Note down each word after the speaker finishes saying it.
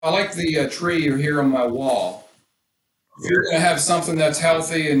I like the tree here on my wall. If you're going to have something that's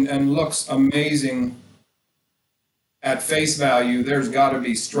healthy and looks amazing at face value, there's got to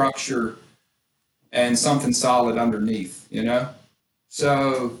be structure and something solid underneath, you know?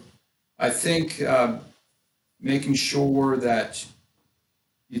 So I think making sure that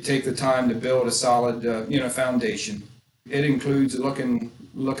you take the time to build a solid, foundation. It includes looking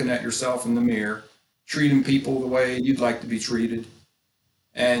at yourself in the mirror, treating people the way you'd like to be treated,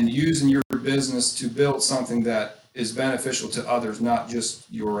 and using your business to build something that is beneficial to others, not just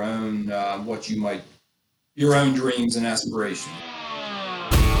your own, your own dreams and aspirations.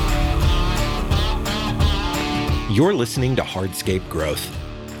 You're listening to Hardscape Growth,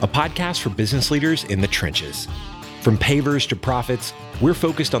 a podcast for business leaders in the trenches. From pavers to profits, we're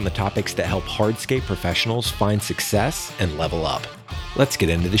focused on the topics that help hardscape professionals find success and level up. Let's get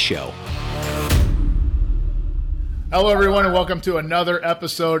into the show. Hello, everyone, and welcome to another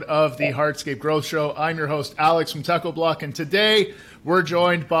episode of the Hardscape Growth Show. I'm your host, Alex from TechnoBlock, and today we're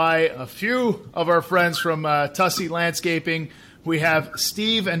joined by a few of our friends from Tussey Landscaping. We have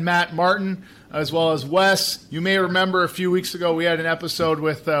Steve and Matt Martin, as well as Wes. You may remember a few weeks ago we had an episode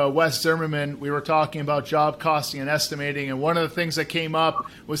with Wes Zimmerman. We were talking about job costing and estimating, and one of the things that came up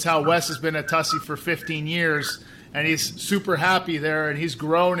was how Wes has been at Tussey for 15 years, and he's super happy there, and he's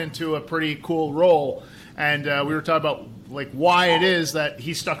grown into a pretty cool role. And we were talking about why it is that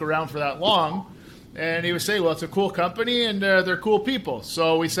he stuck around for that long. And he was saying, well, it's a cool company and they're cool people.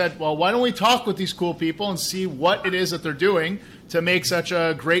 So we said, well, why don't we talk with these cool people and see what it is that they're doing to make such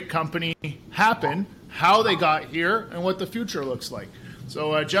a great company happen, how they got here, and what the future looks like.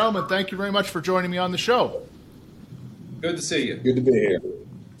 So, gentlemen, thank you very much for joining me on the show. Good to see you. Good to be here.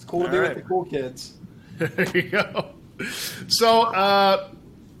 It's cool to be with the cool kids. There you go. So,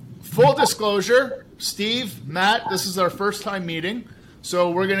 full disclosure, Steve, Matt, this is our first time meeting,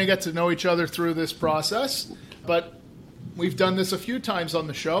 so we're going to get to know each other through this process, but we've done this a few times on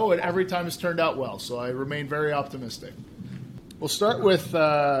the show, and every time it's turned out well, so I remain very optimistic. We'll start with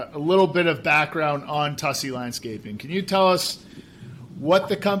a little bit of background on Tussey Landscaping. Can you tell us what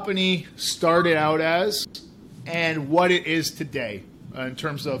the company started out as and what it is today in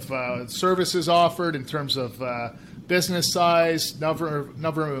terms of services offered, in terms of business size,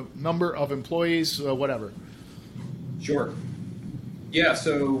 number of employees, whatever? Sure. Yeah,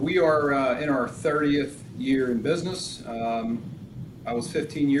 so we are in our 30th year in business. I was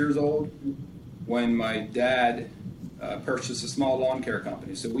 15 years old when my dad purchased a small lawn care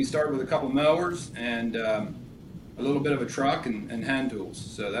company. So we started with a couple mowers and a little bit of a truck and hand tools.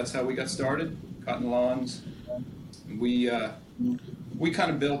 So that's how we got started, cutting lawns. We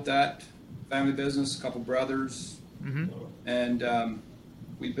kind of built that family business, a couple brothers. Mm-hmm. And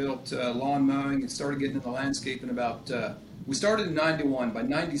we built lawn mowing and started getting into landscaping we started in 91. By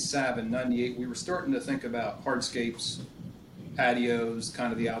 97, 98, we were starting to think about hardscapes, patios,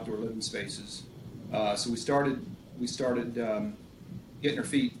 kind of the outdoor living spaces. So we started getting our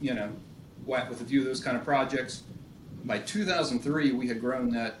feet, wet with a few of those kind of projects. By 2003, we had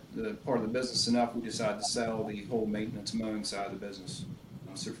grown the part of the business enough, we decided to sell the whole maintenance mowing side of the business.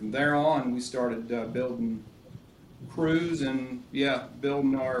 So from there on, we started building crews and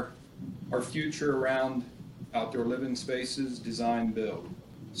building our future around outdoor living spaces, design, build.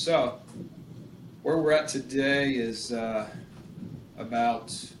 So where we're at today is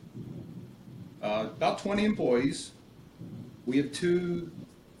about 20 employees. We have 2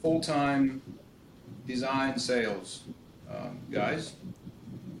 full-time design sales guys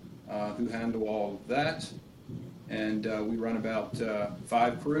who handle all of that, and we run about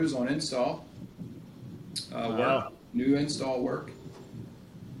 5 crews on install. Work, new install work.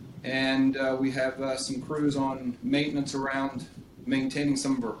 And we have some crews on maintenance around maintaining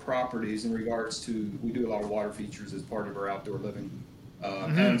some of our properties in regards to, we do a lot of water features as part of our outdoor living,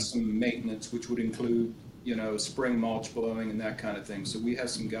 and some maintenance, which would include, spring mulch blowing and that kind of thing. So we have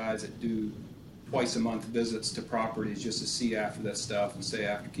some guys that do twice a month visits to properties just to see after that stuff and stay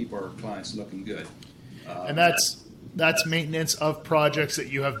after, keep our clients looking good. And that's maintenance of projects that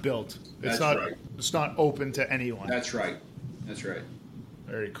you have built. That's right. It's not open to anyone. That's right.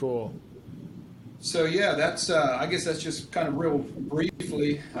 Very cool. So that's I guess that's just kind of real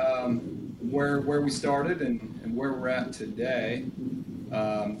briefly where we started and where we're at today.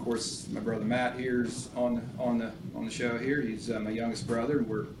 Of course, my brother Matt here's on the show here. He's my youngest brother,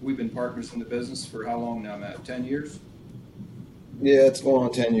 and we've been partners in the business for how long now, Matt? 10 years? Yeah, it's going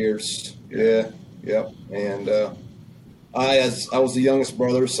on 10 years. Yeah. And I was the youngest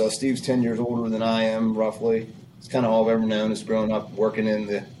brother, so Steve's 10 years older than I am, roughly. It's kind of all I've ever known is growing up working in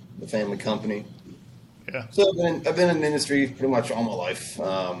the family company. Yeah. So I've been in the industry pretty much all my life,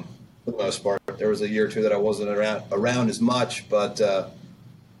 for the most part. There was a year or two that I wasn't around as much, but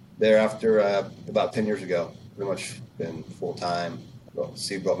thereafter, about 10 years ago, pretty much been full time. Well,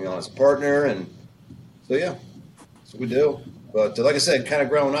 Steve brought me on as a partner, and so yeah, that's what we do. But like I said, kind of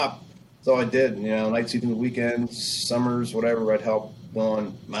growing up, that's all I did. Nights, evenings, weekends, summers, whatever. I'd help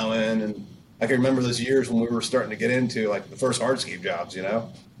on mowing, and I can remember those years when we were starting to get into like the first hardscape jobs.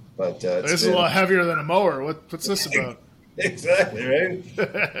 But This is a lot heavier than a mower. What's this about? Exactly, right?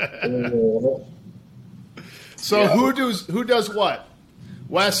 So who does what?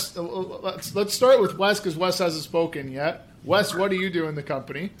 Wes, let's start with Wes because Wes hasn't spoken yet. Wes, what do you do in the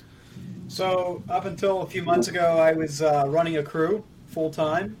company? So up until a few months ago, I was running a crew full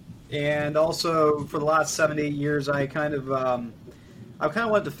time, and also for the last 7 to 8 years, I kind of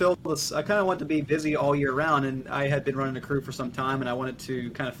wanted to fill this. I kind of wanted to be busy all year round, and I had been running a crew for some time, and I wanted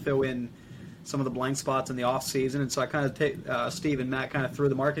to kind of fill in some of the blank spots in the off season. And so I kind of Steve and Matt kind of threw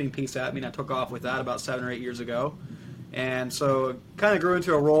the marketing piece at me, and I took off with that about 7 or 8 years ago. And so it kind of grew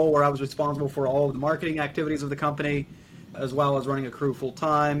into a role where I was responsible for all of the marketing activities of the company, as well as running a crew full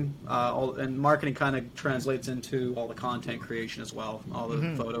time. And marketing kind of translates into all the content creation as well, all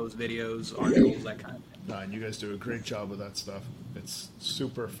the photos, videos, articles, that kind of thing. And you guys do a great job with that stuff. It's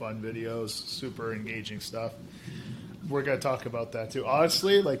super fun videos, super engaging stuff. We're going to talk about that too.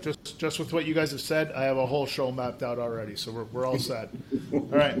 Honestly, like just with what you guys have said, I have a whole show mapped out already, so we're all set. All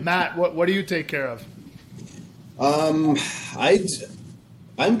right, Matt, what do you take care of? I'm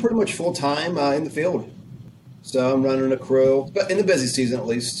pretty much full time in the field, so I'm running a crew, but in the busy season at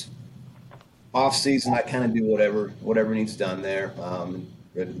least. Off season, I kind of do whatever needs done there,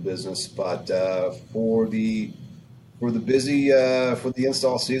 ready the business. But for the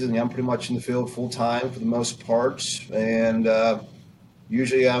install season, yeah, I'm pretty much in the field full time for the most part, and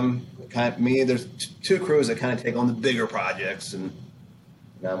usually I'm kind of me. There's two crews that kind of take on the bigger projects, and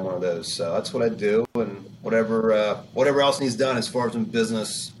I'm one of those. So that's what I do, and whatever else needs done as far as the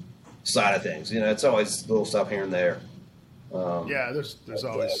business side of things. It's always little stuff here and there. Yeah, there's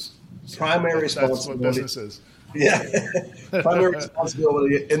always primary responsibility. That's what business is. Yeah, primary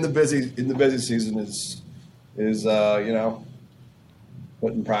responsibility in the busy season is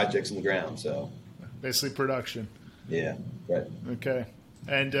putting projects in the ground. So basically production. Yeah, right. Okay,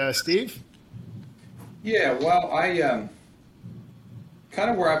 and Steve. Yeah, well, I kind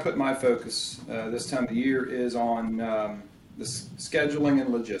of where I put my focus this time of year is on the scheduling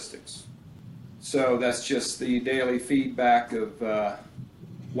and logistics. So that's just the daily feedback of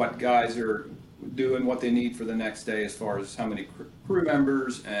what guys are doing, what they need for the next day as far as how many crew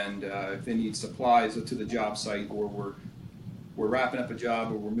members and if they need supplies to the job site, or we're wrapping up a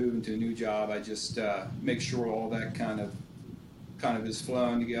job or we're moving to a new job. I just make sure all that kind of is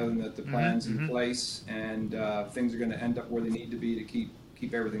flowing together and that the plan's in place, and things are going to end up where they need to be to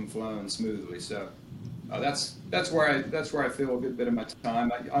keep everything flowing smoothly. So that's where I feel a good bit of my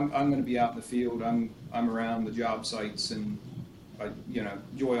time. I'm going to be out in the field. I'm around the job sites, and I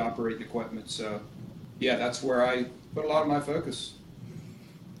enjoy operating equipment. So yeah, that's where I put a lot of my focus.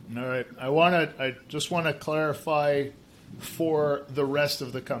 All right, I just want to clarify for the rest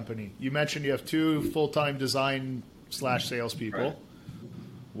of the company. You mentioned you have 2 full-time design / salespeople. Right.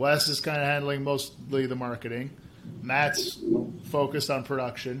 Wes is kind of handling mostly the marketing. Matt's focused on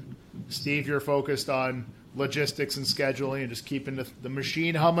production. Steve, you're focused on logistics and scheduling and just keeping the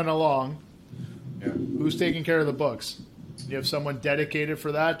machine humming along. Yeah. Who's taking care of the books? Do you have someone dedicated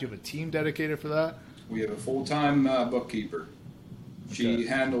for that? Do you have a team dedicated for that? We have a full-time bookkeeper. She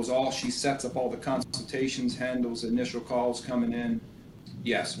she sets up all the consultations, handles initial calls coming in.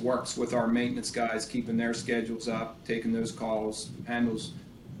 Yes, works with our maintenance guys, keeping their schedules up, taking those calls, handles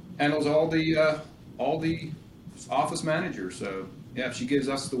all the office managers. So yeah, she gives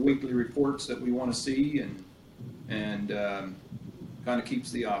us the weekly reports that we want to see, and kind of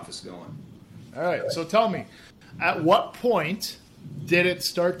keeps the office going. All right, so tell me, at what point did it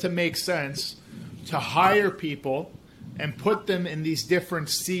start to make sense to hire people and put them in these different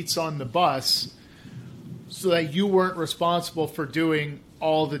seats on the bus so that you weren't responsible for doing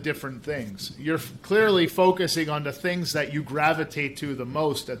all the different things? You're clearly focusing on the things that you gravitate to the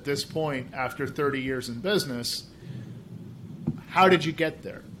most at this point after 30 years in business. How did you get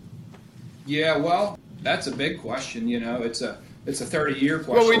there? Yeah, well, that's a big question. It's a 30-year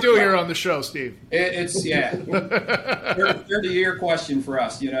question. What we do here on the show, Steve. It's 30-year question for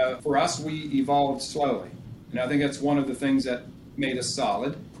us. For us, we evolved slowly. And I think that's one of the things that made us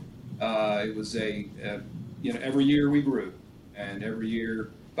solid. It was every year we grew, and every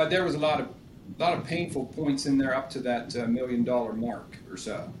year, but there was a lot of painful points in there up to that $1 million mark or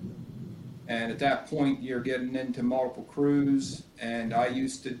so. And at that point, you're getting into multiple crews. And I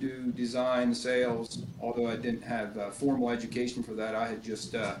used to do design sales, although I didn't have formal education for that. I had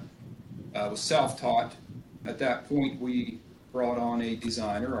just was self-taught. At that point, we brought on a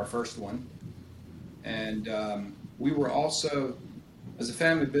designer, our first one. And we were also, as a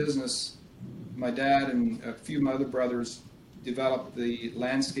family business, my dad and a few of my other brothers developed the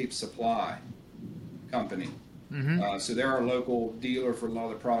Landscape Supply company. So they're our local dealer for a lot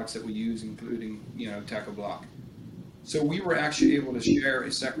of the products that we use, including, Techo-Block. So we were actually able to share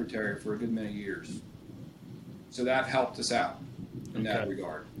a secretary for a good many years. So that helped us out in that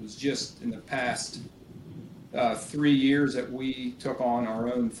regard. It was just in the past 3 years that we took on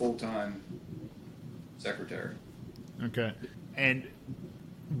our own full-time secretary. Okay. And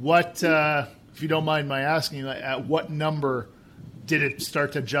what, if you don't mind my asking, at what number did it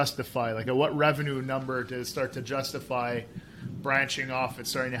start to justify? Like, at what revenue number did it start to justify branching off and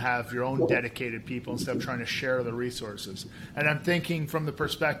starting to have your own dedicated people instead of trying to share the resources? And I'm thinking from the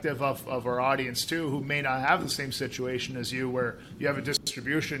perspective of our audience too, who may not have the same situation as you, where you have a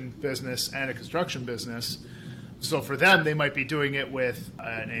distribution business and a construction business. So for them, they might be doing it with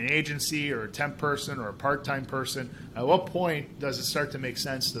an agency or a temp person or a part-time person. At what point does it start to make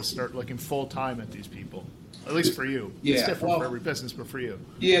sense to start looking full-time at these people? At least for you. Yeah, it's different for every business, but for you.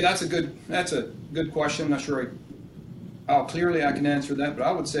 Yeah, that's a good question. I'm not sure how clearly I can answer that, but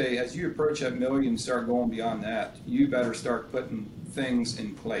I would say as you approach that million and start going beyond that, you better start putting things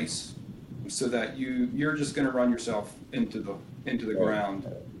in place so that you're just going to run yourself into the ground,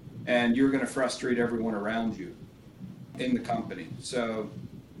 and you're going to frustrate everyone around you in the company. So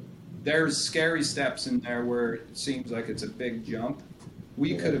there's scary steps in there where it seems like it's a big jump.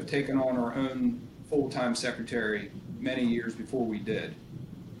 We could have taken on our own full-time secretary many years before we did.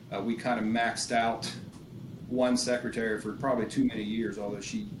 We kind of maxed out one secretary for probably too many years, although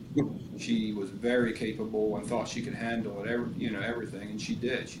she was very capable and thought she could handle it, everything, and she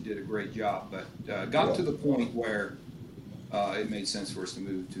did. She did a great job, but got to the point where it made sense for us to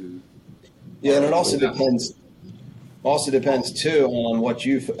move to. Yeah, and it also depends. Also depends too on what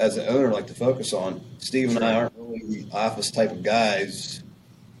you, as an owner, like to focus on. Steve and I aren't really the office type of guys.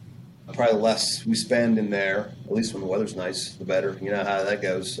 Probably the less we spend in there, at least when the weather's nice, the better. You know how that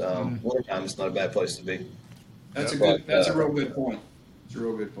goes. Wintertime is not a bad place to be. That's a real good point. It's a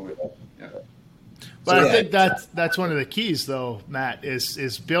real good point. Yeah. But I think that's one of the keys, though, Matt,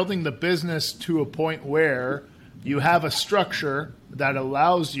 is building the business to a point where you have a structure that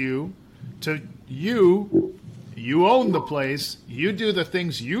allows you to you own the place, you do the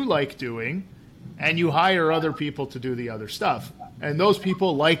things you like doing, and you hire other people to do the other stuff. And those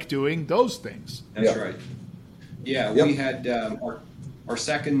people like doing those things. That's right. Yeah, we had our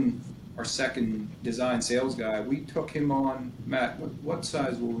second design sales guy. We took him on. Matt, what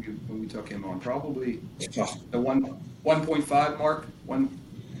size were we when we took him on? Probably the 1.5 mark.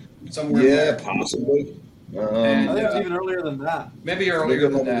 Somewhere. Yeah, there. possibly. I think it was even earlier than that. Maybe earlier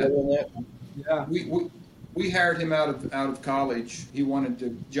than that. Yeah. We hired him out of college. He wanted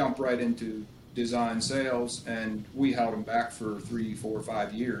to jump right into design sales, and we held him back for 3, 4,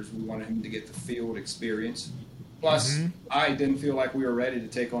 5 years. We wanted him to get the field experience. Plus, I didn't feel like we were ready to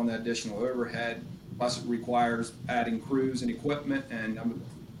take on that additional overhead. Plus, it requires adding crews and equipment, and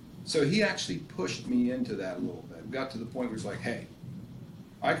so he actually pushed me into that a little bit. We got to the point where he's like, "Hey,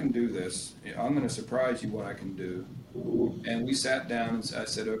 I can do this. I'm going to surprise you what I can do." And we sat down and I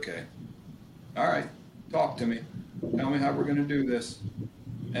said, "Okay, all right, talk to me. Tell me how we're going to do this."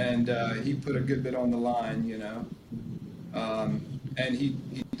 And he put a good bit on the line, and he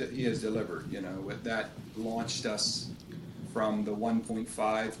has delivered. With that launched us from the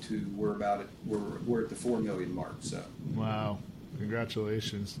 1.5 to we're at the 4 million mark. So wow,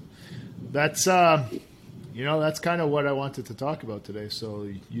 congratulations! That's that's kind of what I wanted to talk about today. So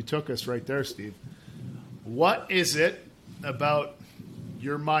you took us right there, Steve. What is it about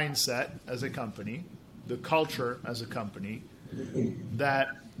your mindset as a company, the culture as a company, that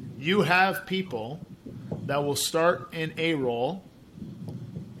you have people that will start in a role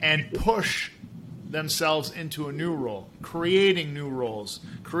and push themselves into a new role, creating new roles,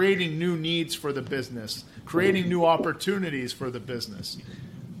 creating new needs for the business, creating new opportunities for the business?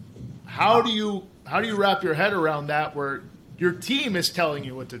 How do you wrap your head around that where your team is telling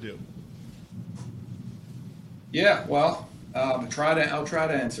you what to do? Yeah, well, I'll try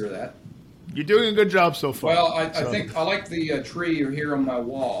to answer that. You're doing a good job so far. Well, I think I like the tree here on my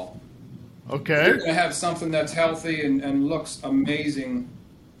wall. Okay. You're going to have something that's healthy and looks amazing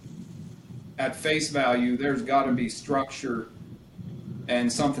at face value. There's got to be structure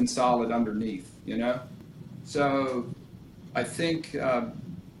and something solid underneath, So I think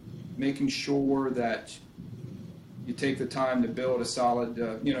making sure that you take the time to build a solid,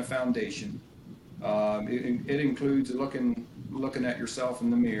 foundation. It includes looking at yourself in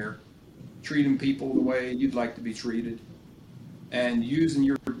the mirror, treating people the way you'd like to be treated, and using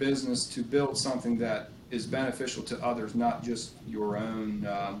your business to build something that is beneficial to others, not just your own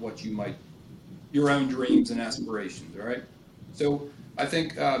your own dreams and aspirations. All right. So I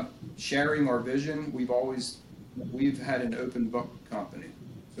think sharing our vision, we've had an open book company.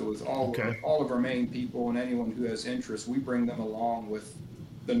 So with all of our main people and anyone who has interest, we bring them along with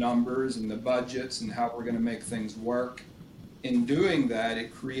the numbers and the budgets and how we're going to make things work. In doing that,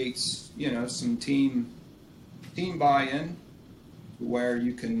 it creates, some team buy-in where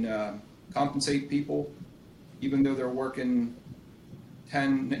you can compensate people, even though they're working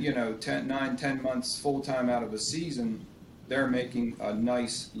 9-10 months full-time out of a season, they're making a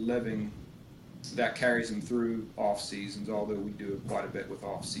nice living that carries them through off seasons, although we do quite a bit with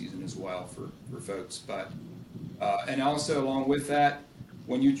off season as well for folks. But and also along with that,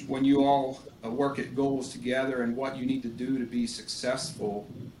 when you all work at goals together and what you need to do to be successful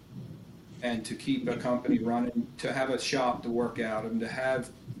and to keep a company running, to have a shop to work out and to have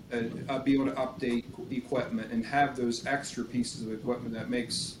be able to update equipment and have those extra pieces of equipment that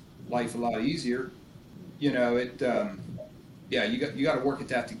makes life a lot easier, you got to work at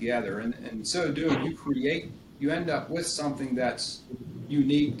that together, and so doing, you end up with something that's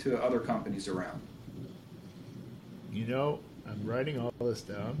unique to other companies around. I'm writing all this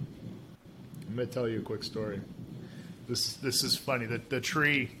down. I'm going to tell you a quick story. This is funny. The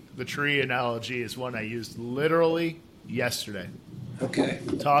tree analogy is one I used literally yesterday. Okay.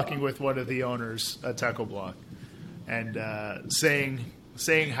 Talking with one of the owners at Tackle Block, and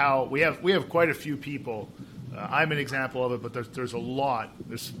saying how we have quite a few people. I'm an example of it, but there's a lot.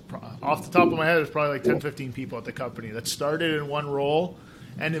 There's off the top of my head, there's probably like 10, 15 people at the company that started in one role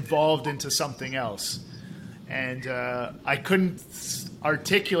and evolved into something else. And I couldn't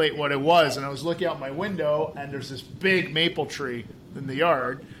articulate what it was, and I was looking out my window, and there's this big maple tree in the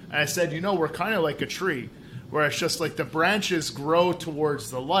yard, and I said, we're kind of like a tree, where it's just like the branches grow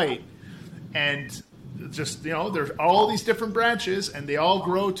towards the light, and just, there's all these different branches, and they all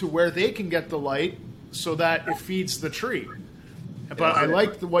grow to where they can get the light so that it feeds the tree. But I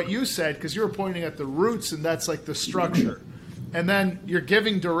liked what you said, because you were pointing at the roots, and that's like the structure. And then you're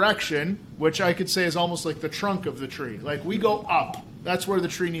giving direction, which I could say is almost like the trunk of the tree. Like we go up. That's where the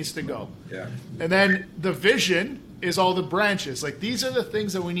tree needs to go. Yeah. And then the vision is all the branches. Like these are the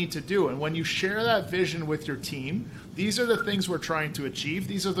things that we need to do. And when you share that vision with your team, these are the things we're trying to achieve.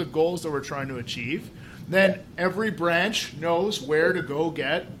 These are the goals that we're trying to achieve. Then every branch knows where to go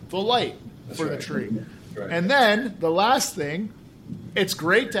get the light for the tree. Right. And then the last thing, it's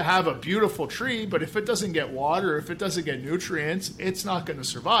great to have a beautiful tree, but if it doesn't get water, if it doesn't get nutrients, it's not going to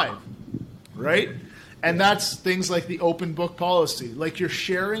survive, right? And that's things like the open book policy. Like you're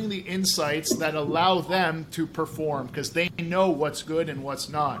sharing the insights that allow them to perform because they know what's good and what's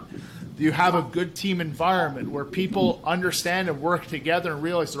not. You have a good team environment where people understand and work together and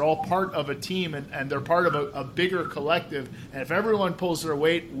realize they're all part of a team and they're part of a bigger collective. And if everyone pulls their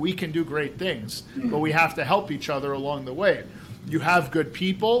weight, we can do great things. But we have to help each other along the way. You have good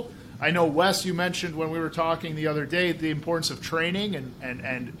people. I know, Wes, you mentioned when we were talking the other day the importance of training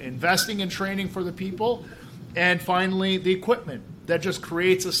and investing in training for the people. And finally, the equipment that just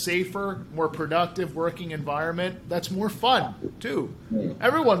creates a safer, more productive working environment that's more fun, too.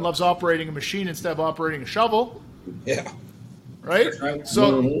 Everyone loves operating a machine instead of operating a shovel. Yeah. Right? Right.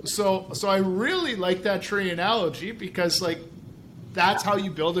 So I really like that tree analogy because, like, that's how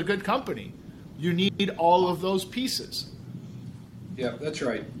you build a good company. You need all of those pieces. Yeah, that's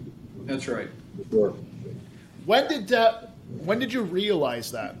right. That's right. Sure. When did you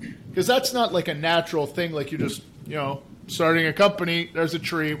realize that? Because that's not like a natural thing. Like you just, starting a company. There's a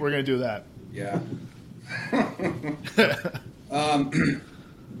tree. We're going to do that. Yeah.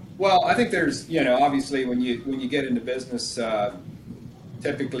 Well, I think there's, obviously when you get into business,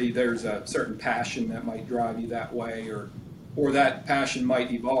 typically there's a certain passion that might drive you that way, or that passion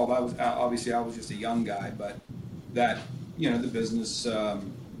might evolve. I was just a young guy, but that. The business, it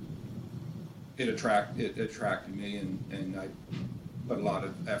attracted me, and I put a lot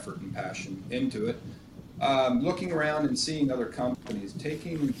of effort and passion into it. Looking around and seeing other companies,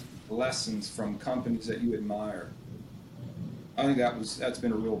 taking lessons from companies that you admire. I think that's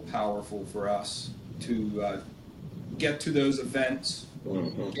been a real powerful for us to get to those events,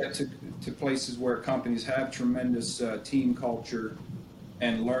 get to places where companies have tremendous team culture,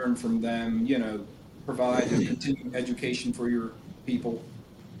 and learn from them. Provide a continuing education for your people.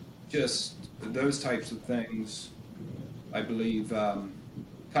 Just those types of things, I believe,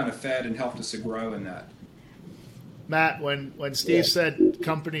 kind of fed and helped us to grow in that. Matt, when Steve said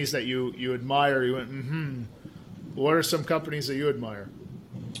companies that you admire, you went, mm-hmm. What are some companies that you admire?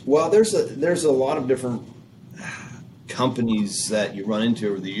 Well, there's a lot of different companies that you run into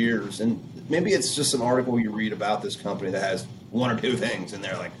over the years, and maybe it's just an article you read about this company that has one or two things, and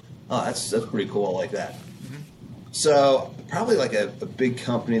they're like, oh, that's pretty cool, I like that. Mm-hmm. So probably like a big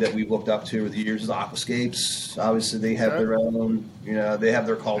company that we've looked up to over the years is Aquascapes. Obviously, they have their own, they have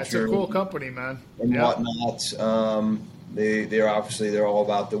their culture. That's a cool company, man. And whatnot. They're all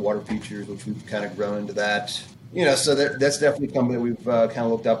about the water features, which we've kind of grown into that. So that's definitely a company that we've kind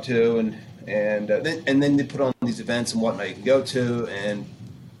of looked up to, and then they put on these events and whatnot you can go to, and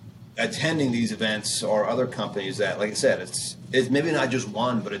attending these events are other companies that, like I said, it's maybe not just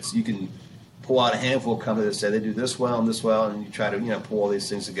one, but you can pull out a handful of companies that say they do this well, and you try to pull all these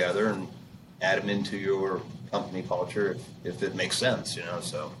things together and add them into your company culture if it makes sense,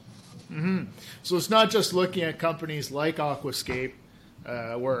 So. Mm-hmm. So it's not just looking at companies like Aquascape,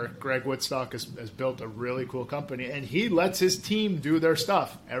 where Greg Woodstock has built a really cool company, and he lets his team do their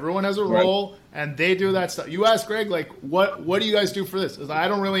stuff. Everyone has a role, and they do that stuff. You ask Greg, like, what do you guys do for this? I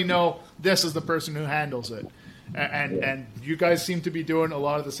don't really know. This is the person who handles it. And you guys seem to be doing a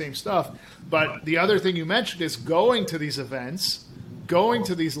lot of the same stuff. But the other thing you mentioned is going to these events, going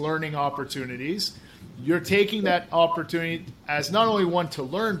to these learning opportunities. You're taking that opportunity as not only one to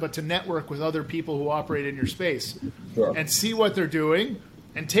learn, but to network with other people who operate in your space and see what they're doing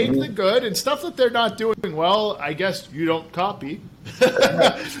and take the good and stuff that they're not doing well. I guess you don't copy,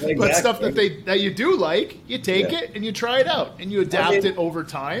 but stuff that you do like, you take it and you try it out and you adapt it over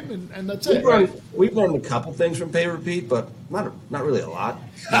time, and that's it. We've learned a couple things from Pay Repeat, but not really a lot.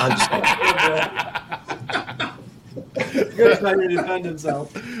 Good trying to defend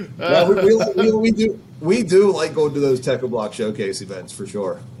himself. We do like going to those Technoblock Showcase events for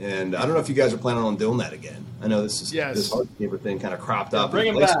sure, and I don't know if you guys are planning on doing that again. I know this Hardscaper thing kind of cropped up.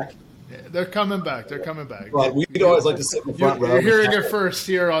 Bring them back. They're coming back. Well, we'd always like to sit in the front row. You're hearing it first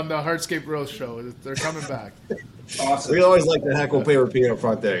here on the Hardscape Growth Show. They're coming back. Awesome. We always like to heckle Pay Repeat up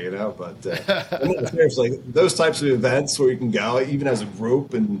front there, But seriously, those types of events where you can go, even as a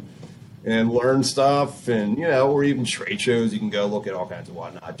group, and learn stuff, and or even trade shows, you can go look at all kinds of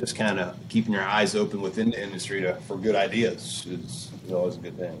whatnot. Just kind of keeping your eyes open within the industry for good ideas is always a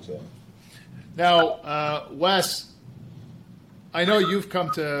good thing. So now, Wes, I know you've come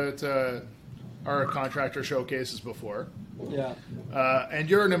to our contractor showcases before. Yeah. And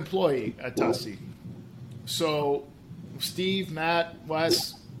you're an employee at Tussey. So, Steve, Matt,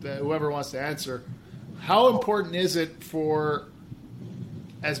 Wes, whoever wants to answer, how important is it for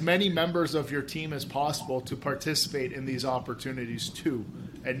as many members of your team as possible to participate in these opportunities too,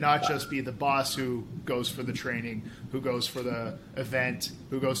 and not just be the boss who goes for the training, who goes for the event,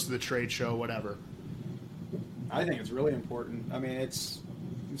 who goes to the trade show, whatever? I think it's really important. I mean,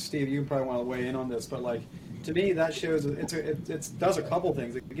 Steve, you probably want to weigh in on this, but to me, that shows it does a couple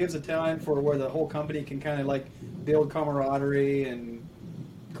things. It gives a time for where the whole company can kind of build camaraderie and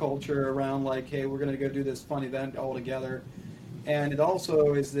culture around hey, we're going to go do this fun event all together. And it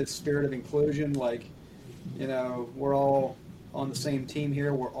also is this spirit of inclusion, we're all on the same team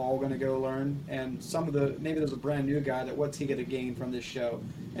here. We're all going to go learn. And maybe there's a brand new guy that what's he going to gain from this show?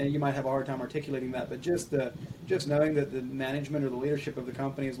 And you might have a hard time articulating that. But just knowing that the management or the leadership of the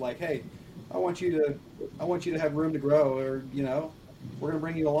company is hey, I want you to have room to grow, or we're going to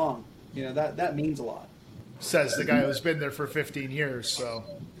bring you along. That means a lot. Says the guy who's been there for 15 years. So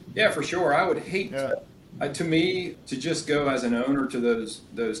yeah, for sure. I would hate. To me, to just go as an owner to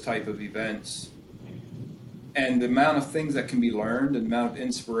those type of events, and the amount of things that can be learned, and the amount of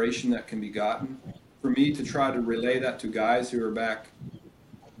inspiration that can be gotten, for me to try to relay that to guys who are back,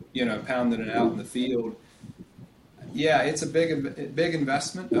 pounding it out in the field. Yeah, it's a big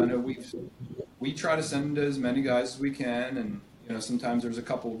investment. I know we try to send as many guys as we can, and sometimes there's a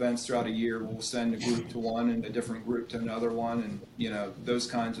couple events throughout a year. We'll send a group to one and a different group to another one, and those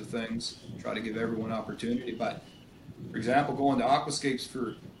kinds of things. Try to give everyone opportunity. But for example, going to Aquascapes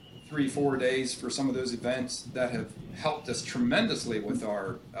for 3-4 days for some of those events that have helped us tremendously with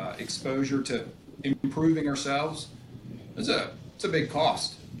our exposure to improving ourselves. It's a big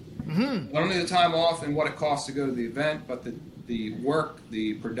cost. Mm-hmm. Not only the time off and what it costs to go to the event, but the work,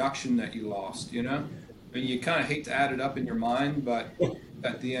 the production that you lost. And you kind of hate to add it up in your mind, but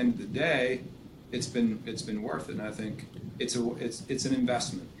at the end of the day, it's been worth it. And I think it's an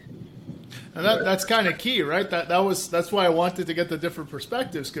investment. And that's kind of key, right? That's why I wanted to get the different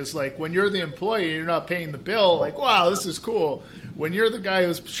perspectives, because like when you're the employee, you're not paying the bill. Like, wow, this is cool. When you're the guy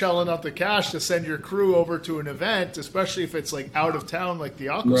who's shelling out the cash to send your crew over to an event, especially if it's like out of town, like the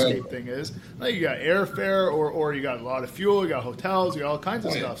Aquascape thing is, like you got airfare or you got a lot of fuel, you got hotels, you got all kinds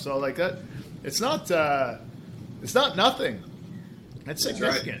of stuff. So like that, it's not nothing. It's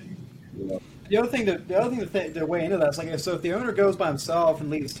significant. Right. The other thing to weigh into that is like, so if the owner goes by himself and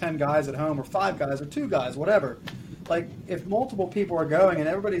leaves 10 guys at home, or 5 guys, or 2 guys, whatever, like if multiple people are going and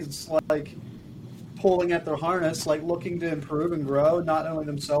everybody's like pulling at their harness, like looking to improve and grow, not only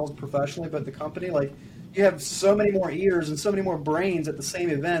themselves professionally but the company, like you have so many more ears and so many more brains at the same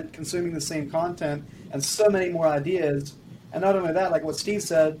event consuming the same content and so many more ideas. And not only that, like what Steve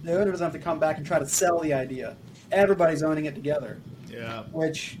said, the owner doesn't have to come back and try to sell the idea. Everybody's owning it together. Yeah.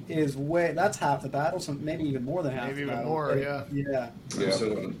 Which is that's half the battle, so maybe even more than half the battle. Maybe even more, Yeah.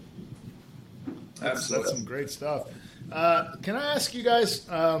 Absolutely. That's some great stuff. Can I ask you guys,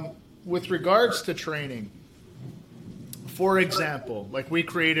 with regards to training, for example, like we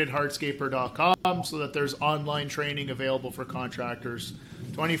created hardscaper.com so that there's online training available for contractors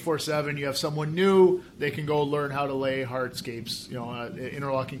 24/7. You have someone new, they can go learn how to lay hardscapes,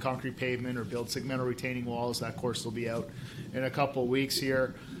 interlocking concrete pavement or build segmental retaining walls. That course will be out in a couple of weeks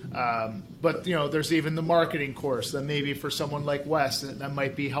here. But there's even the marketing course that maybe for someone like Wes that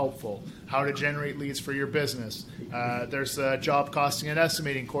might be helpful. How to generate leads for your business. There's a job costing and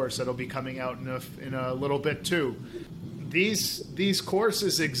estimating course that'll be coming out in a little bit too. These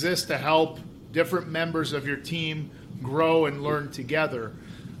courses exist to help different members of your team grow and learn together.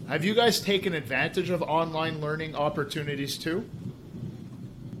 Have you guys taken advantage of online learning opportunities too?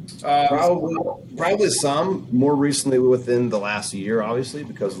 Probably some. More recently, within the last year, obviously,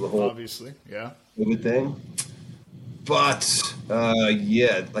 because of the whole COVID thing. But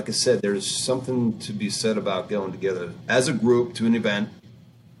like I said, there's something to be said about going together as a group to an event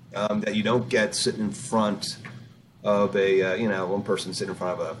that you don't get sitting in front of one person sitting in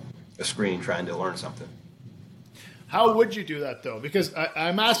front of a screen trying to learn something. How would you do that, though? Because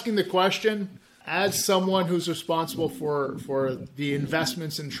I'm asking the question as someone who's responsible for the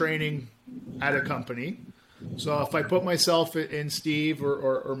investments in training at a company. So if I put myself in Steve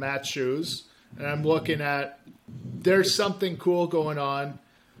or Matt's shoes, and I'm looking at, there's something cool going on,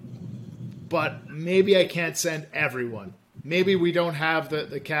 but maybe I can't send everyone. Maybe we don't have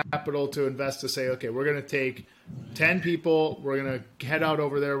the capital to invest to say, okay, we're going to take 10 people, we're going to head out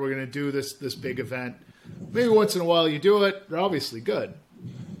over there, we're going to do this big event. Maybe once in a while you do it, they're obviously good.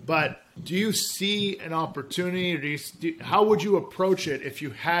 But do you see an opportunity, or how would you approach it if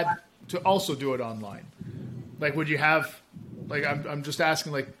you had to also do it online? Like, would you have, like, I'm just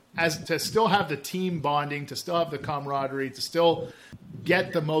asking, like, as to still have the team bonding, to still have the camaraderie, to still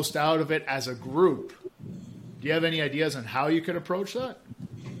get the most out of it as a group. Do you have any ideas on how you could approach that?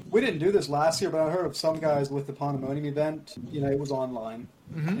 We didn't do this last year, but I heard of some guys with the Pandemonium event. It was online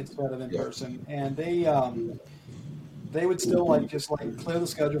instead of in person, and they would still just clear the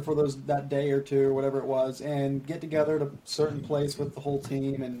schedule for that day or two or whatever it was, and get together at a certain place with the whole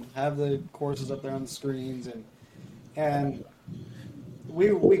team and have the courses up there on the screens, and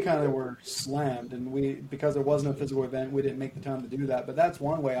we kind of were slammed, and because there wasn't a physical event, we didn't make the time to do that. But that's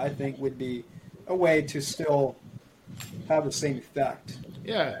one way I think would be a way to still have the same effect.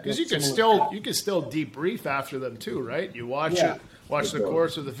 Yeah, because you can still debrief after them too, right? You watch the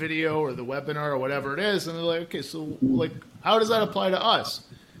course or the video or the webinar or whatever it is, and they're like, okay, so how does that apply to us?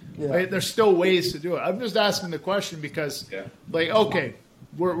 Yeah. Right? There's still ways to do it. I'm just asking the question because, okay,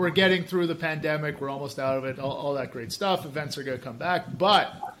 we're getting through the pandemic, we're almost out of it, all that great stuff. Events are going to come back,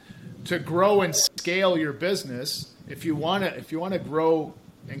 but to grow and scale your business, if you want to grow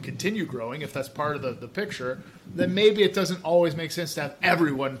and continue growing, if that's part of the picture, then maybe it doesn't always make sense to have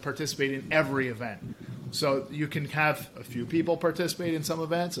everyone participate in every event. So you can have a few people participate in some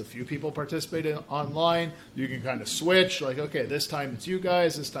events, a few people participate in online. You can kind of switch, like, okay, this time it's you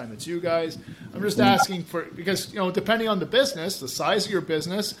guys, this time it's you guys. I'm just asking because depending on the business, the size of your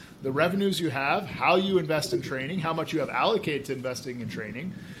business, the revenues you have, how you invest in training, how much you have allocated to investing in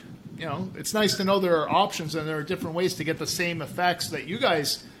training, it's nice to know there are options and there are different ways to get the same effects that you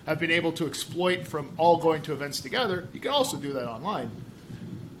guys have been able to exploit from all going to events together. You can also do that online.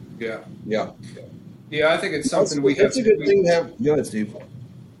 Yeah, I think it's something we have. That's a good thing to have. Go ahead, Steve.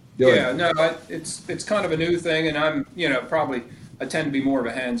 It's kind of a new thing, and I'm I tend to be more of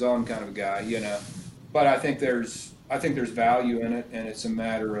a hands-on kind of a guy, But I think there's value in it, and it's a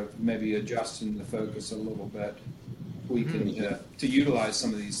matter of maybe adjusting the focus a little bit. We can to utilize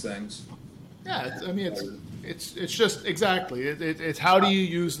some of these things. Yeah, I mean It's just exactly. It's how do you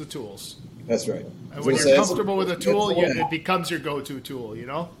use the tools? That's right. And when you're comfortable with a tool, it becomes your go-to tool.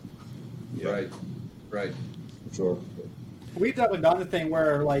 Right. Right. Sure. We've definitely done the thing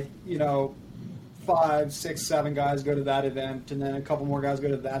where, like, 5, 6, 7 guys go to that event, and then a couple more guys go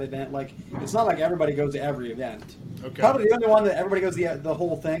to that event. Like, it's not like everybody goes to every event. Okay. Probably the only one that everybody goes to the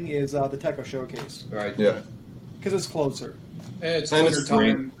whole thing is the Teco Showcase. Right. Yeah. Because it's closer. It's And winter it's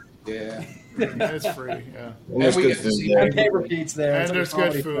free. time. Yeah. And it's free. Yeah. And there's we good get to food see there. And paper Pete's there. And It's there's a good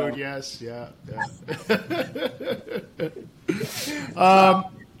comedy food. show. Yes. Yeah.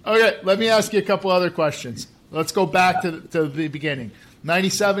 Okay. Let me ask you a couple other questions. Let's go back to the beginning.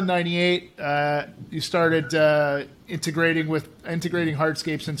 97, 98, you started integrating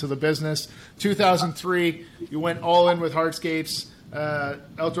hardscapes into the business. 2003, you went all in with hardscapes,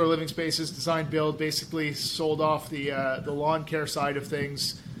 outdoor living spaces, design build, basically sold off the lawn care side of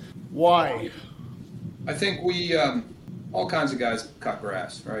things. Why? I think we, all kinds of guys cut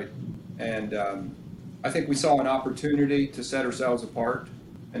grass, right? And I think we saw an opportunity to set ourselves apart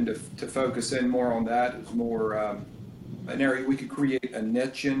and to focus in more on that. It was more an area we could create a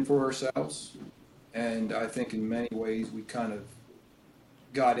niche in for ourselves. And I think in many ways we kind of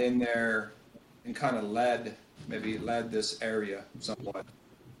got in there and kind of led this area somewhat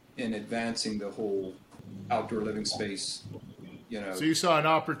in advancing the whole outdoor living space, So you saw an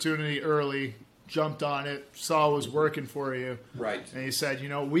opportunity early, jumped on it, saw it was working for you. Right. And you said,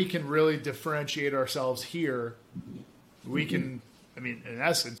 we can really differentiate ourselves here. We can, in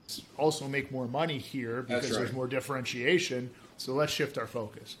essence, also make more money here because That's right. there's more differentiation. So let's shift our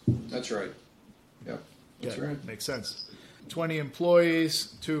focus. That's right. Yep. That's Yeah, right. makes sense. 20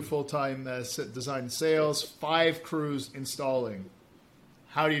 employees, 2 full-time design and sales, 5 crews installing.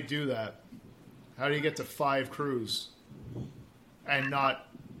 How do you do that? How do you get to 5 crews and not?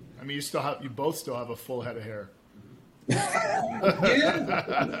 You both still have a full head of hair. Yeah.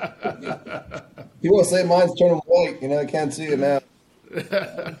 You want to say mine's turning white? I can't see it now.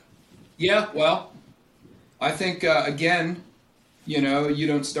 Yeah. Well, I think again, we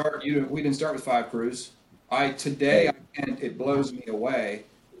didn't start with 5 crews. It blows me away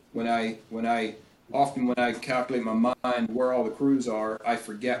when I calculate my mind where all the crews are, I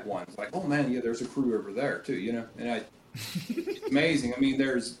forget one. It's like, oh man, yeah, there's a crew over there too, and it's amazing.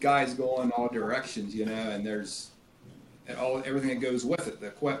 There's guys going all directions, and there's everything that goes with it, the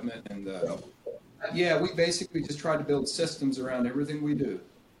equipment and we basically just try to build systems around everything we do.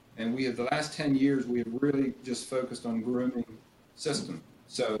 And the last 10 years, we have really just focused on grooming systems.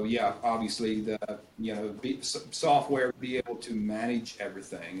 So yeah, obviously software to be able to manage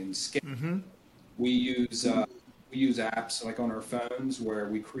everything and scale. Mm-hmm. We use apps like on our phones where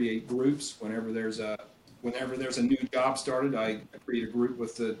we create groups whenever there's a new job started. I create a group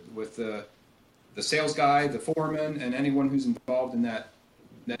with the sales guy, the foreman, and anyone who's involved in that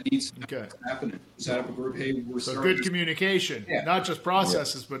needs to happen. Set up a group. Hey, we're So starting. good communication, not just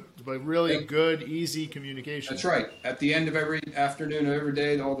processes, but really good, easy communication. That's right. At the end of every afternoon of every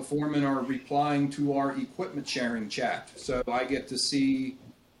day, all the foremen are replying to our equipment sharing chat. So I get to see,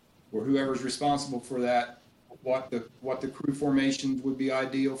 or whoever's responsible for that, what the crew formations would be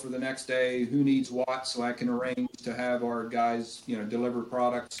ideal for the next day, who needs what, so I can arrange to have our guys, deliver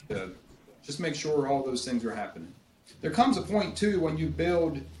products to just make sure all those things are happening. There comes a point too when you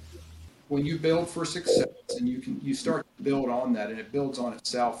build for success and you start to build on that, and it builds on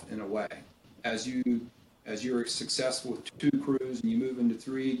itself in a way. As you're successful with 2 crews and you move into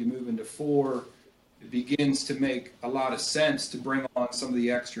 3, you move into 4, it begins to make a lot of sense to bring on some of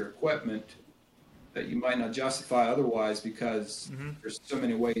the extra equipment that you might not justify otherwise because there's so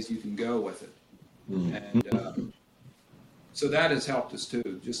many ways you can go with it. And so that has helped us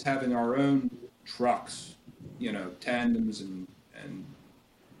too, just having our own trucks, tandems and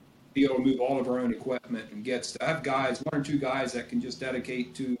be able to move all of our own equipment and have guys, 1 or 2 guys that can just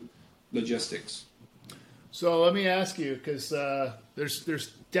dedicate to logistics. So let me ask you, because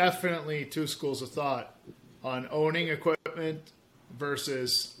there's definitely 2 schools of thought on owning equipment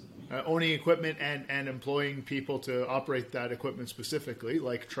versus owning equipment and employing people to operate that equipment specifically,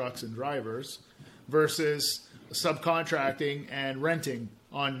 like trucks and drivers, versus subcontracting and renting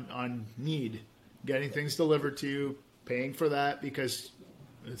on need, getting things delivered to you, paying for that because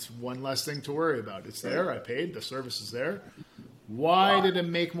it's one less thing to worry about. It's there, I paid, the service is there. Why did it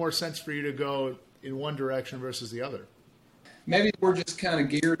make more sense for you to go in one direction versus the other? Maybe we're just kind of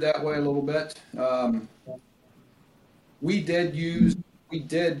geared that way a little bit. We did use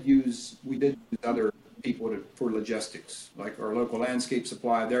other people for logistics, like our local landscape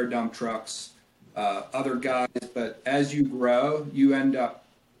supply, their dump trucks, other guys. But as you grow, you end up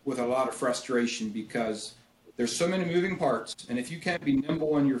with a lot of frustration because there's so many moving parts, and if you can't be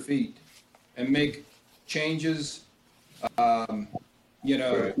nimble on your feet and make changes, you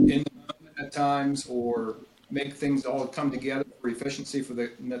know, Right. in the moment at times, or make things all come together for efficiency for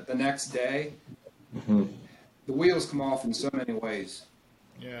the next day, the wheels come off in so many ways.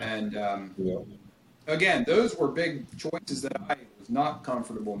 Yeah. And Yeah. again, those were big choices that I was not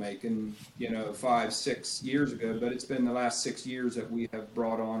comfortable making, you know, 5-6 years ago. But it's been the last 6 years that we have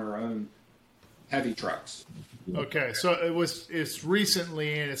brought on our own heavy trucks. Okay, so it's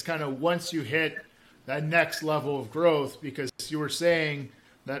recently, and it's kind of once you hit that next level of growth, because you were saying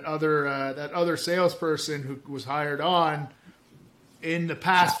that other salesperson who was hired on in the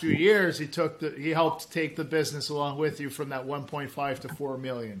past few years, he helped take the business along with you from that 1.5 to 4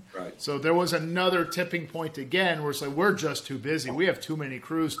 million. Right. So there was another tipping point again where it's like, we're just too busy. We have too many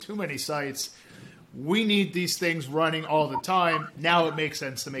crews, too many sites. We need these things running all the time. Now it makes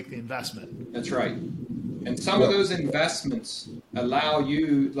sense to make the investment. That's right. And some of those investments allow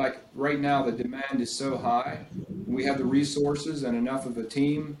you, like right now, the demand is so high. We have the resources and enough of a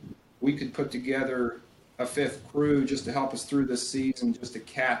team. We could put together a 5th crew just to help us through this season, just to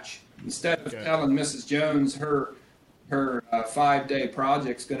catch. Instead of telling Mrs. Jones her 5-day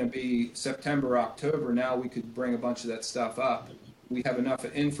project's going to be September, October, now we could bring a bunch of that stuff up. We have enough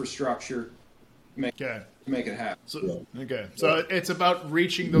infrastructure to make it happen. So it's about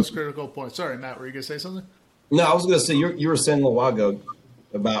reaching those critical points. Sorry, Matt, were you going to say something? No, I was going to say, you were saying a little while ago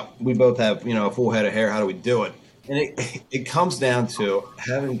about we both have, you know, a full head of hair. How do we do it? And it comes down to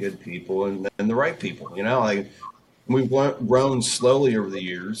having good people and the right people, you know, like we've grown slowly over the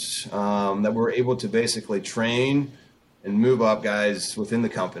years, that we're able to basically train and move up guys within the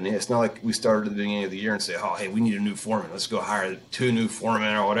company. It's not like we started at the beginning of the year and say, oh, hey, we need a new foreman. Let's go hire 2 new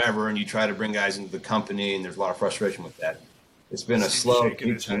foremen or whatever. And you try to bring guys into the company, and there's a lot of frustration with that. It's been a slow.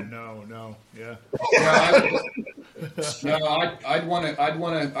 No, yeah. I'd want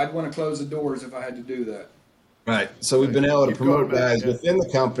to close the doors if I had to do that. Right. So we've been able to promote guys yeah. within the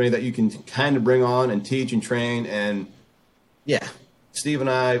company that you can kind of bring on and teach and train. And yeah, Steve and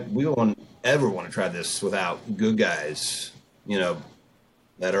I, we don't ever want to try this without good guys, you know,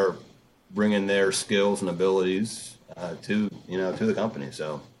 that are bringing their skills and abilities to the company.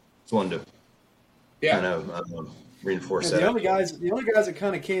 So just wanted to kind of reinforce that. The only guys that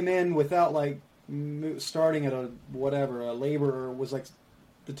kind of came in without like starting at a laborer was like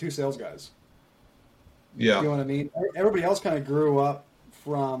the 2 sales guys. Yeah. You know what I mean? Everybody else kind of grew up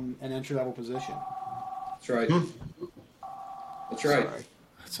from an entry-level position. That's right. That's right. Sorry.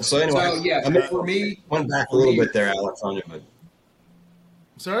 So anyway, so, yeah, for me, went back a little bit there, Alex, on you, but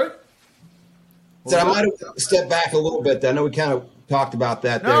Sorry? so I might have stepped back a little bit. I know we kind of talked about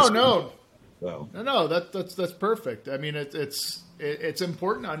that. No. So. No, that's perfect. I mean, it's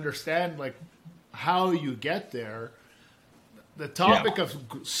important to understand like how you get there. The topic of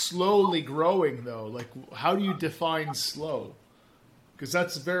slowly growing, though, like how do you define slow? Because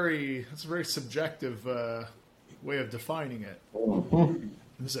that's a very subjective way of defining it.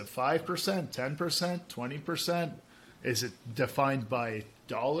 Is it 5%, 10%, 20%? Is it defined by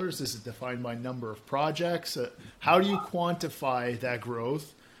dollars? Is it defined by number of projects? How do you quantify that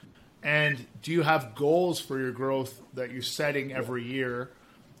growth? And do you have goals for your growth that you're setting every year?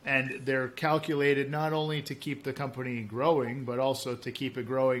 And they're calculated not only to keep the company growing, but also to keep it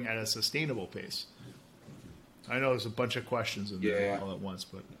growing at a sustainable pace. I know there's a bunch of questions in there all at once,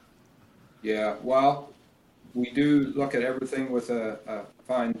 but yeah, well, we do look at everything with a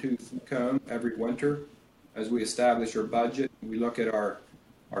fine-tooth comb every winter as we establish our budget. We look at our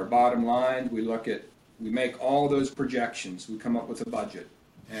bottom line. We make all those projections. We come up with a budget,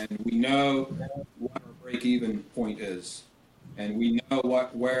 and we know what our break-even point is. And we know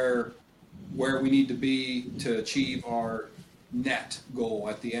where we need to be to achieve our net goal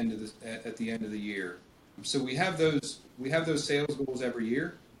at the end of the year. So we have those sales goals every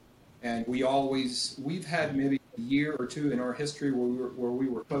year, and we've had maybe a year or two in our history where we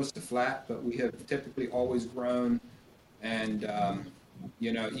were close to flat, but we have typically always grown, and 5,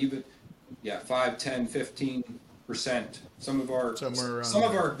 10, 15%. Some of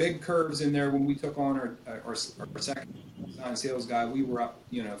our big curves in there when we took on our second sales guy, we were up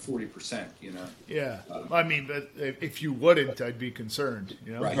 40%. yeah. I mean, but if you wouldn't, I'd be concerned.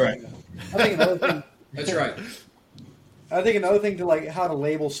 Right. I think another thing. That's right. I think another thing to like how to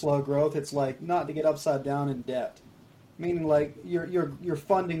label slow growth. It's like not to get upside down in debt. Meaning like you're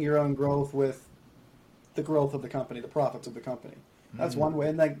funding your own growth with the growth of the company, the profits of the company. That's one way,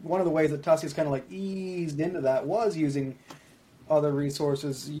 and like one of the ways that Tussie's kind of like eased into that was using other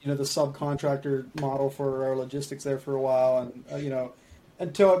resources. The subcontractor model for our logistics there for a while, and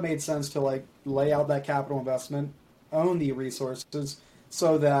until it made sense to like lay out that capital investment, own the resources,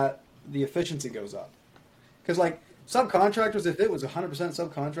 so that the efficiency goes up. Because like subcontractors, if it was 100%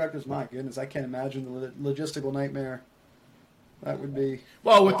 subcontractors, my goodness, I can't imagine the logistical nightmare that would be.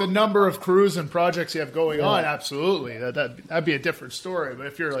 Well, with the number of crews and projects you have going on, absolutely, that'd be a different story. But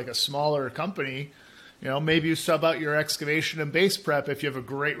if you're like a smaller company, maybe you sub out your excavation and base prep if you have a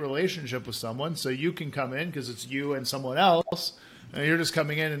great relationship with someone, so you can come in because it's you and someone else, and you're just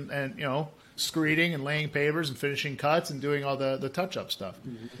coming in and screeding and laying pavers and finishing cuts and doing all the touch-up stuff.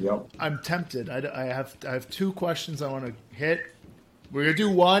 Yep. I'm tempted. I have two questions I want to hit. We're going to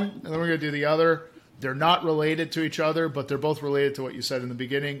do one, and then we're going to do the other. They're not related to each other, but they're both related to what you said in the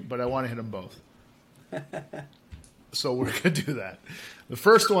beginning, but I want to hit them both. So we're going to do that. The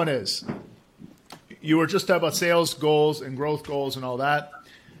first one is, you were just talking about sales goals and growth goals and all that.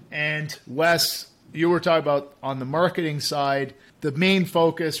 And Wes, you were talking about on the marketing side, the main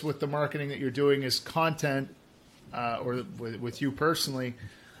focus with the marketing that you're doing is content, or with you personally.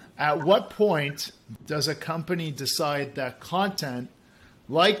 At what point does a company decide that content,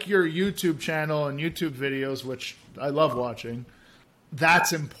 like your YouTube channel and YouTube videos, which I love watching,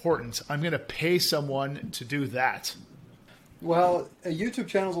 that's important? I'm going to pay someone to do that. Well, a YouTube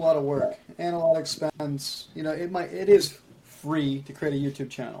channel is a lot of work and a lot of expense. It is free to create a YouTube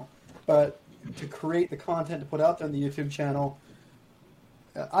channel, but to create the content to put out there on the YouTube channel,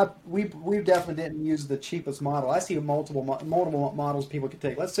 we definitely didn't use the cheapest model. I see multiple models people could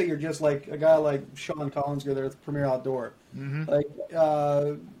take. Let's say you're just like a guy like Sean Collins, you're there with Premier Outdoor,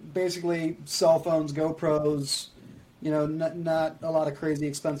 basically cell phones, GoPros, not a lot of crazy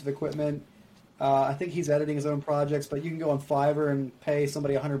expensive equipment. I think he's editing his own projects, but you can go on Fiverr and pay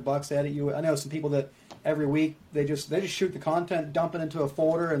somebody $100 to edit you. I know some people that every week they just shoot the content, dump it into a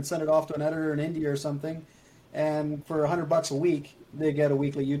folder, and send it off to an editor in India or something. And for $100 a week, they get a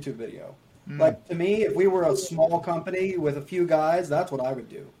weekly YouTube video. Like, to me, if we were a small company with a few guys, that's what I would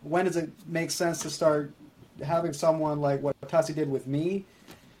do. When does it make sense to start having someone like what Tussie did with me?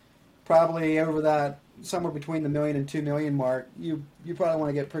 Probably over that somewhere between the $1 million and $2 million mark. You probably want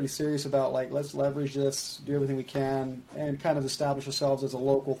to get pretty serious about, like, let's leverage this, do everything we can, and kind of establish ourselves as a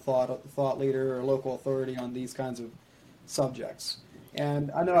local thought leader or local authority on these kinds of subjects.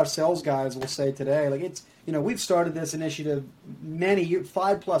 And I know our sales guys will say today, like, it's, we've started this initiative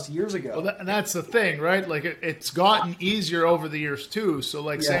 5+ years ago. Well, and that's the thing, right? Like, it's gotten easier over the years too. So,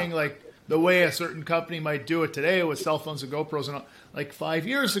 like, saying like the way a certain company might do it today with cell phones and GoPros and all, like 5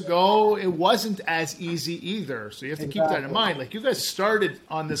 years ago, it wasn't as easy either. So you have to keep that in mind. Like, you guys started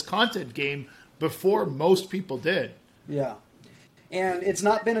on this content game before most people did. Yeah. And it's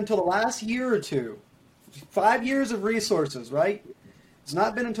not been until the last year or two, 5 years of resources, right? It's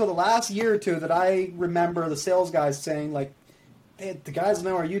not been until the last year or two that I remember the sales guys saying, like, hey, the guys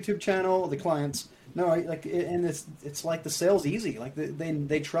know our YouTube channel, the clients know, like, and it's like the sales easy. Like,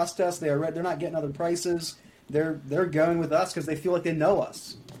 they trust us. They're not getting other prices. They're going with us because they feel like they know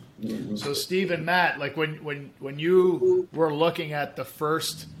us. So Steve and Matt, like when you were looking at the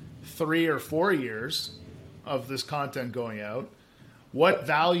first 3 or 4 years of this content going out, what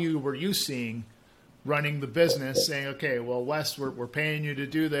value were you seeing running the business, saying, okay, well, Wes, we're paying you to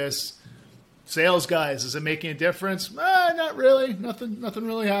do this. Sales guys, is it making a difference? Not really. Nothing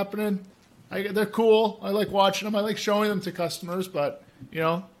really happening. They're cool. I like watching them. I like showing them to customers, but, I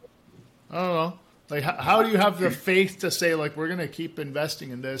don't know. Like, how do you have the faith to say, like, we're going to keep investing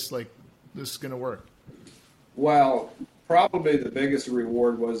in this, like, this is going to work? Well, probably the biggest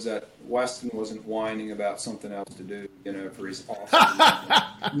reward was that Weston wasn't whining about something else to do, for his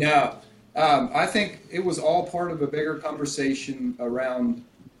awesome. No. I think it was all part of a bigger conversation around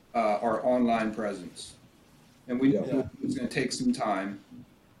our online presence. And we knew it was going to take some time,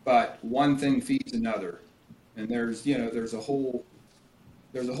 but one thing feeds another. And there's a whole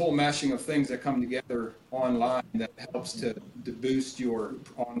meshing of things that come together online that helps to boost your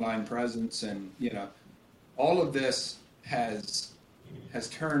online presence. And, all of this has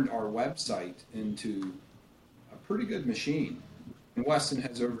turned our website into a pretty good machine. And Weston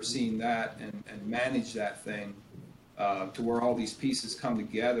has overseen that and managed that thing to where all these pieces come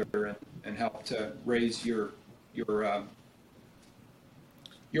together and help to raise your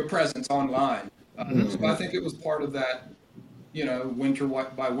presence online. So I think it was part of that, winter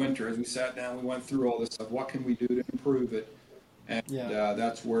by winter, as we sat down, we went through all this stuff. What can we do to improve it? And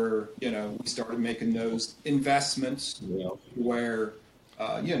that's where, we started making those investments where,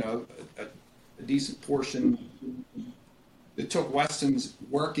 a decent portion. It took Weston's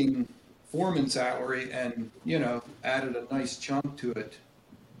working foreman salary and, added a nice chunk to it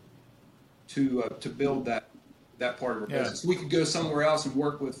to build that that part of our Yeah. business. We could go somewhere else and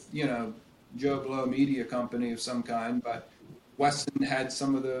work with, Joe Blow Media Company of some kind, but Weston had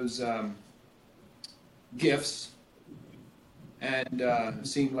some of those gifts, and it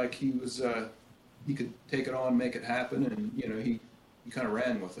seemed like he could take it on, make it happen, and he kind of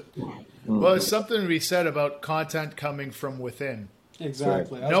ran with it. Well, it's something to be said about content coming from within.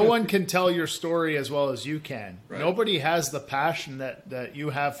 Exactly. No one can tell your story as well as you can. Right. Nobody has the passion that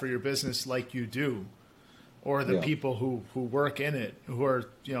you have for your business like you do, or the people who work in it, who are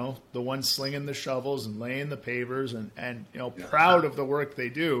the ones slinging the shovels and laying the pavers and proud of the work they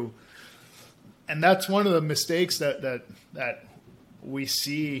do. And that's one of the mistakes that we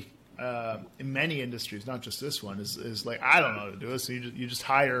see in many industries, not just this one, is like, I don't know how to do this. So you just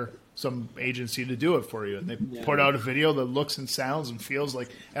hire some agency to do it for you, and they put out a video that looks and sounds and feels like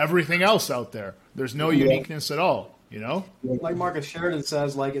everything else out there. There's no uniqueness at all, Like Marcus Sheridan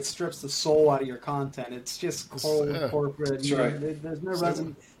says, like, it strips the soul out of your content. It's just cold, corporate. That's right. There's no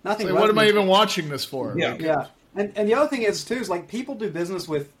nothing. Like, what am I even watching this for? Yeah. Like, Yeah, and the other thing is too is like people do business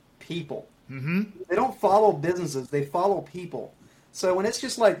with people. mm-hmm. They don't follow businesses; they follow people. So when it's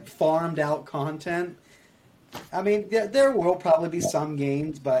just like farmed out content, I mean, there will probably be some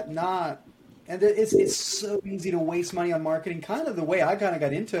gains, but not. And it's so easy to waste money on marketing. Kind of the way I kind of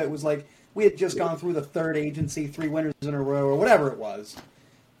got into it was like we had just gone through the third agency, 3 winners in a row, or whatever it was.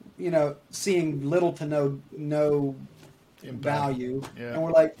 Seeing little to no value, and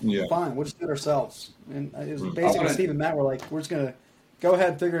we're like, fine, we'll just do it ourselves. And it was basically Steve and Matt were like, we're just gonna go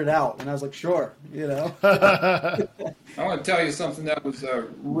ahead and figure it out. And I was like, sure, I want to tell you something that was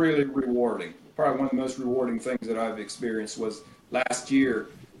really rewarding. Probably one of the most rewarding things that I've experienced was last year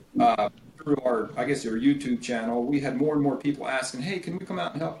through our YouTube channel. We had more and more people asking, hey, can we come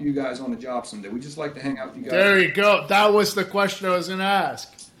out and help you guys on a job someday? We'd just like to hang out with you guys. There you go. That was the question I was going to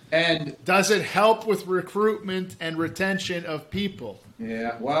ask. And does it help with recruitment and retention of people?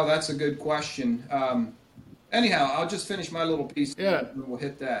 Yeah, well, that's a good question. Anyhow, I'll just finish my little piece and we'll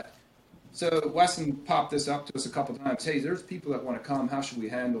hit that. So Weston popped this up to us a couple times. Hey, there's people that want to come. How should we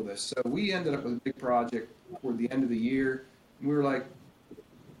handle this? So we ended up with a big project toward the end of the year. And we were like,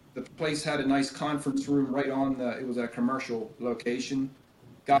 the place had a nice conference room right on it was at a commercial location.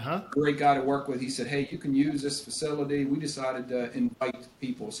 Got a great guy to work with. He said, hey, you can use this facility. We decided to invite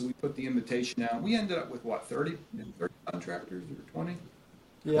people. So we put the invitation out. We ended up with, 30 contractors or 20?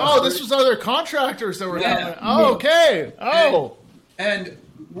 Yeah. This was other contractors that were coming. Oh, okay. And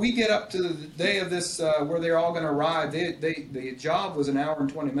we get up to the day of this where they're all going to arrive. The job was an hour and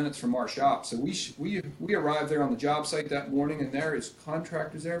 20 minutes from our shop. So we arrived there on the job site that morning, and there is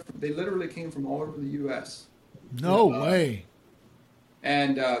contractors there. They literally came from all over the U.S. No way.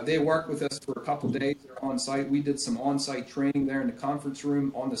 And they worked with us for a couple of days. They're on site. We did some on-site training there in the conference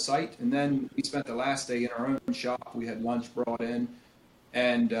room on the site. And then we spent the last day in our own shop. We had lunch brought in.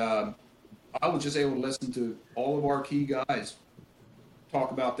 And I was just able to listen to all of our key guys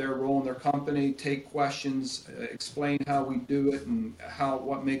talk about their role in their company, take questions, explain how we do it and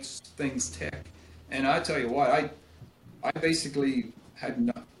what makes things tick. And I tell you what, I basically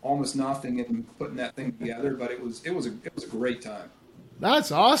had almost nothing in putting that thing together, but it was a great time.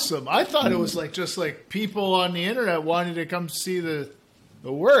 That's awesome. I thought it was just like people on the internet wanting to come see the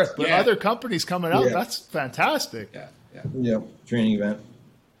work, but other companies coming out. That's fantastic. Yeah. Training event.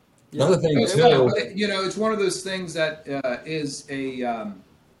 Yeah. Another thing It's too. it's one of those things that is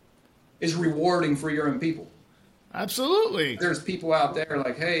rewarding for your own people. Absolutely. There's people out there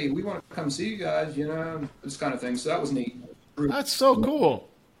like, hey, we want to come see you guys, this kind of thing. So that was neat. That's so cool.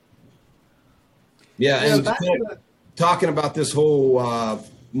 Yeah, and talking about this whole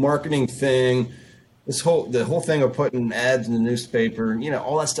marketing thing, the whole thing of putting ads in the newspaper,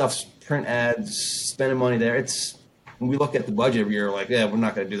 all that stuff's print ads, spending money there. When we look at the budget every year, like, we're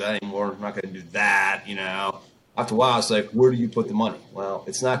not going to do that anymore. We're not going to do that, After a while, it's like, where do you put the money? Well,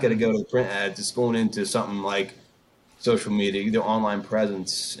 it's not going to go to the print ads. It's going into something like social media, either online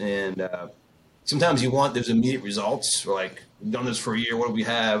presence. And sometimes you want those immediate results. We're like, we've done this for a year. What do we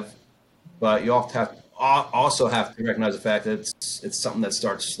have? But you also have to recognize the fact that it's something that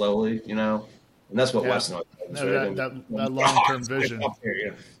starts slowly, and that's what Weston always that long-term vision.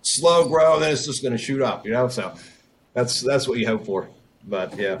 Slow grow, then it's just going to shoot up, So that's what you hope for.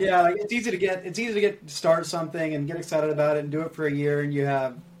 But yeah, like it's easy to start something and get excited about it and do it for a year, and you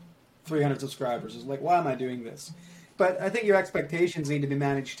have 300 subscribers. It's like, why am I doing this? But I think your expectations need to be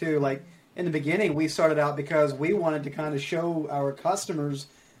managed too. Like in the beginning, we started out because we wanted to kind of show our customers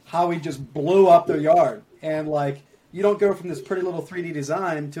how we just blew up their yard. And like, you don't go from this pretty little 3D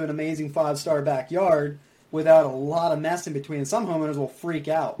design to an amazing 5-star backyard without a lot of mess in between. Some homeowners will freak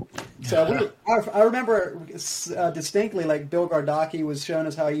out. So I remember distinctly, like Bill Gardocki was showing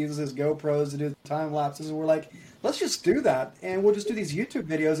us how he uses his GoPros to do time lapses, and we're like, let's just do that, and we'll just do these YouTube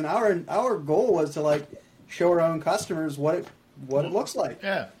videos. And our goal was to like show our own customers what it looks like.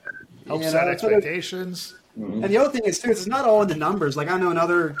 Yeah, help set expectations. And the other thing is, too, it's not all in the numbers. Like, I know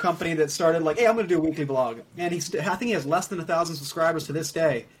another company that started, like, hey, I'm going to do a weekly blog. And I think he has less than 1,000 subscribers to this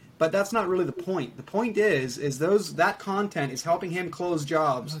day. But that's not really the point. The point is that content is helping him close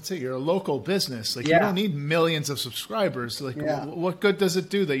jobs. That's it. You're a local business. Like, you don't need millions of subscribers. Like, what good does it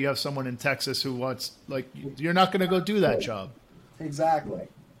do that you have someone in Texas who wants, like, you're not going to go do that job. Exactly.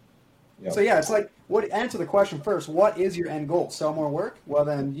 Yep. So, yeah, it's like, answer the question first. What is your end goal? Sell more work? Well,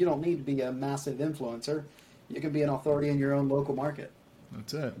 then you don't need to be a massive influencer. You can be an authority in your own local market.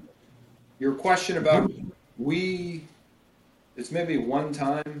 That's it. Your question about it's maybe one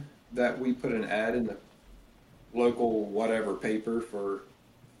time that we put an ad in the local whatever paper for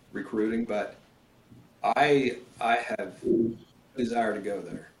recruiting, but I have desire to go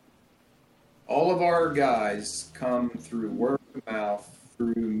there. All of our guys come through word of mouth,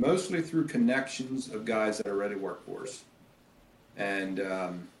 mostly through connections of guys that are ready to work for us. And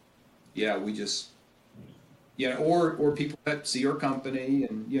we just or people that see our company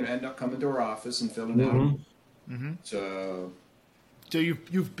and end up coming to our office and filling out. Mm-hmm. So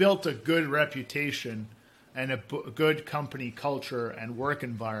you've built a good reputation and a good company culture and work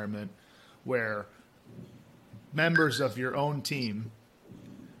environment where members of your own team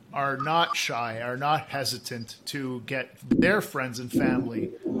are not shy, are not hesitant to get their friends and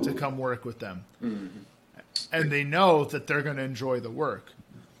family to come work with them. Mm-hmm. And they know that they're going to enjoy the work.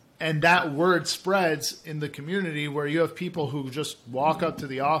 And that word spreads in the community where you have people who just walk up to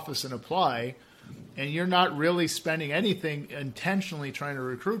the office and apply, and you're not really spending anything intentionally trying to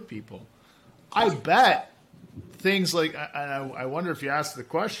recruit people. I bet things like, I wonder if you asked the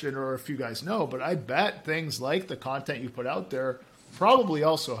question or if you guys know, but I bet things like the content you put out there probably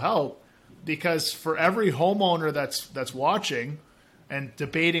also help, because for every homeowner that's watching and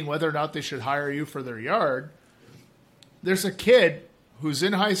debating whether or not they should hire you for their yard, there's a kid who's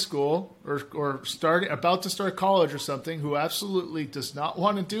in high school or about to start college or something who absolutely does not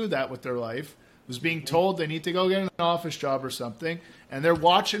want to do that with their life, who's being told they need to go get an office job or something, and they're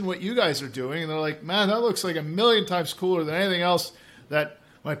watching what you guys are doing, and they're like, man, that looks like a million times cooler than anything else that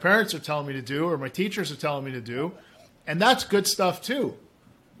my parents are telling me to do or my teachers are telling me to do. And that's good stuff too.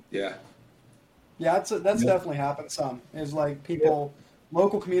 Yeah. Yeah, that's definitely happened some. It's like people,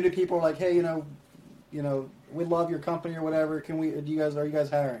 local community people are like, hey, we love your company or whatever. Are you guys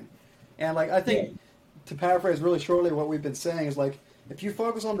hiring? And like, I think to paraphrase really shortly what we've been saying is like, if you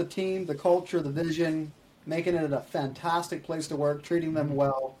focus on the team, the culture, the vision, making it a fantastic place to work, treating them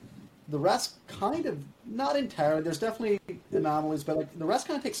well, the rest kind of, not entirely, there's definitely anomalies, but like the rest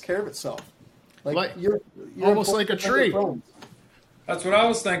kind of takes care of itself. Like you're almost like a tree. That's what I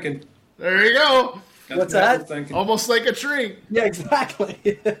was thinking. There you go. What's that? Almost like a tree. Yeah, exactly.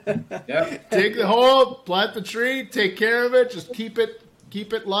 Yep. Dig the hole, plant the tree, take care of it, just keep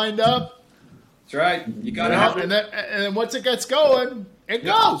it lined up. That's right. You got to have and then once it gets going, it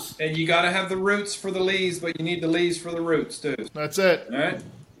goes. And you got to have the roots for the leaves, but you need the leaves for the roots too. That's it. All right.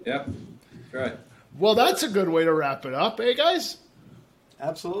 Yep. That's right. Well, that's a good way to wrap it up, eh, guys?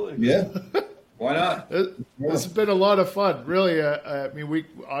 Absolutely. Yeah. Why not? It's been a lot of fun, really. I mean, we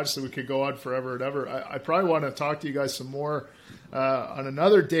could go on forever and ever. I probably want to talk to you guys some more on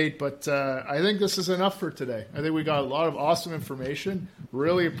another date, but I think this is enough for today. I think we got a lot of awesome information.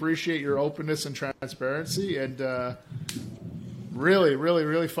 Really appreciate your openness and transparency, and really, really,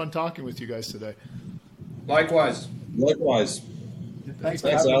 really fun talking with you guys today. Likewise. Thanks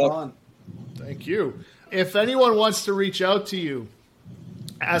for having me on. Thank you. If anyone wants to reach out to you,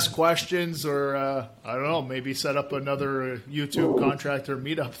 ask questions, or I don't know, maybe set up another YouTube contractor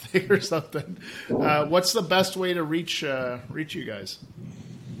meetup thing or something, what's the best way to reach you guys?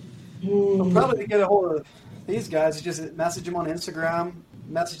 Probably to get a hold of these guys, just message them on Instagram,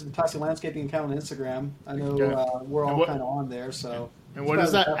 message the Tussey Landscaping account on Instagram. I know we're all kind of on there. So. And what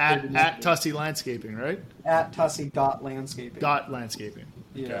is that? At Tussey Landscaping, right? At Tussey.landscaping. Landscaping.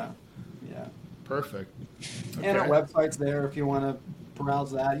 Yeah. Okay. Yeah. Perfect. Okay. And our website's there if you want to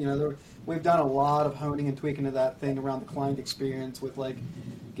browse that. We've done a lot of honing and tweaking of that thing around the client experience with like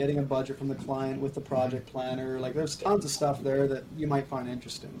getting a budget from the client with the project planner. Like there's tons of stuff there that you might find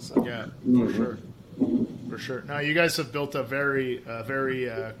interesting. So yeah, for sure. Now you guys have built a very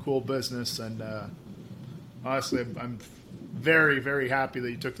cool business, and honestly, I'm very, very happy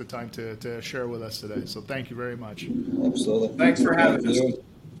that you took the time to share with us today. So thank you very much. Absolutely. Thanks for having us.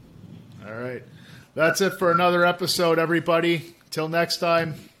 All right. That's it for another episode, everybody. Till next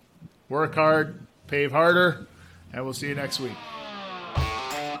time, work hard, pave harder, and we'll see you next week.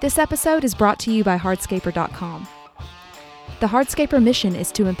 This episode is brought to you by Hardscaper.com. The Hardscaper mission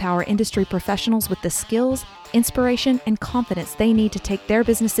is to empower industry professionals with the skills, inspiration, and confidence they need to take their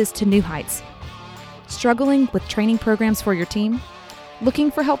businesses to new heights. Struggling with training programs for your team?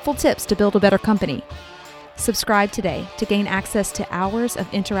 Looking for helpful tips to build a better company? Subscribe today to gain access to hours of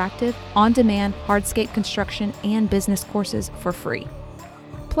interactive, on-demand hardscape construction and business courses for free.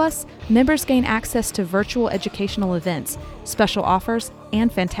 Plus, members gain access to virtual educational events, special offers,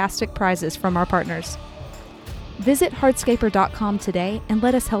 and fantastic prizes from our partners. Visit hardscaper.com today and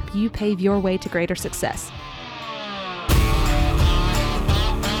let us help you pave your way to greater success.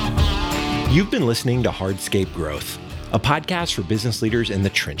 You've been listening to Hardscape Growth, a podcast for business leaders in the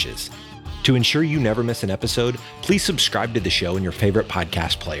trenches. To ensure you never miss an episode, please subscribe to the show in your favorite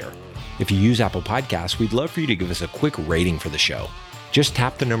podcast player. If you use Apple Podcasts, we'd love for you to give us a quick rating for the show. Just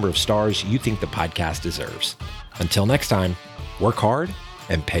tap the number of stars you think the podcast deserves. Until next time, work hard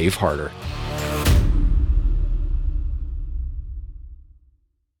and pave harder.